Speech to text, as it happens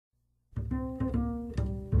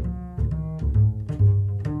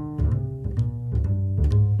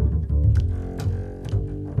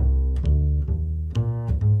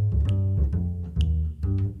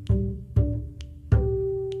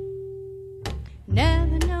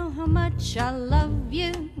much I love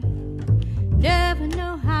you. Never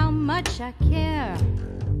know how much I care.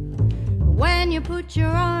 When you put your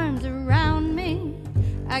arms around me,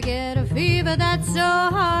 I get a fever that's so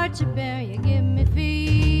hard to bear. You give me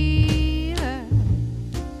fever.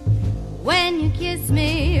 When you kiss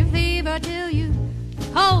me, fever till you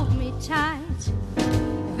hold me tight.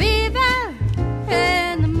 Fever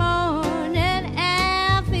in the morning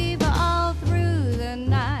and fever all through the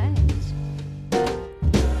night.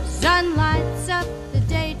 Sun lights up the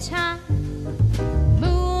daytime,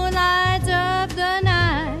 moon lights up the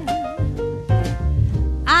night.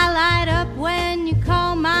 I light up when you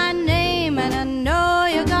call my name, and I know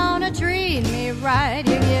you're gonna treat me right.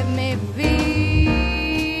 You give me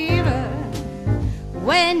fever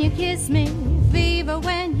when you kiss me, fever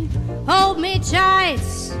when you hold me tight.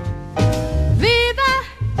 Fever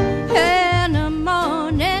in the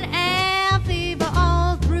morning and fever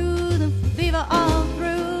all through the fever all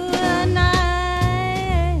through the night.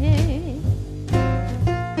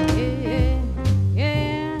 Yeah,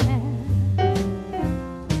 yeah.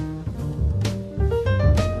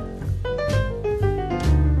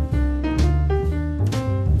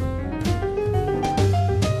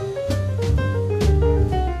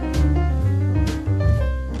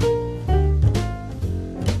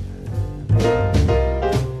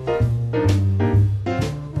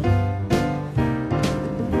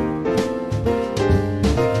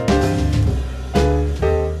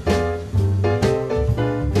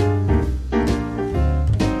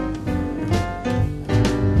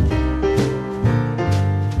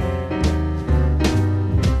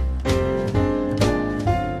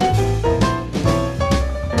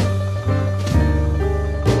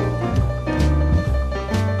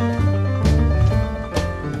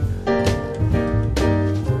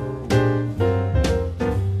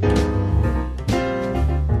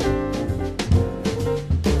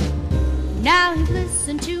 Now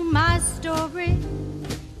listen to my story.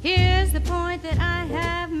 Here's the point that I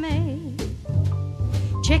have made.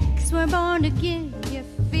 Chicks were born to give you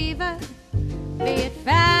fever, be it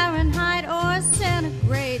Fahrenheit or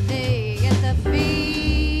centigrade. They get the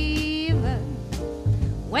fever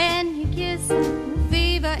when you kiss them.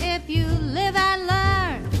 Fever if you live and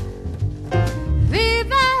learn.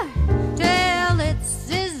 Fever till it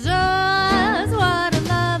sizzles. What a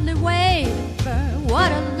lovely way to burn.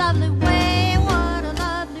 What a lovely way.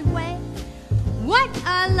 What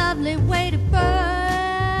a lovely way to burn.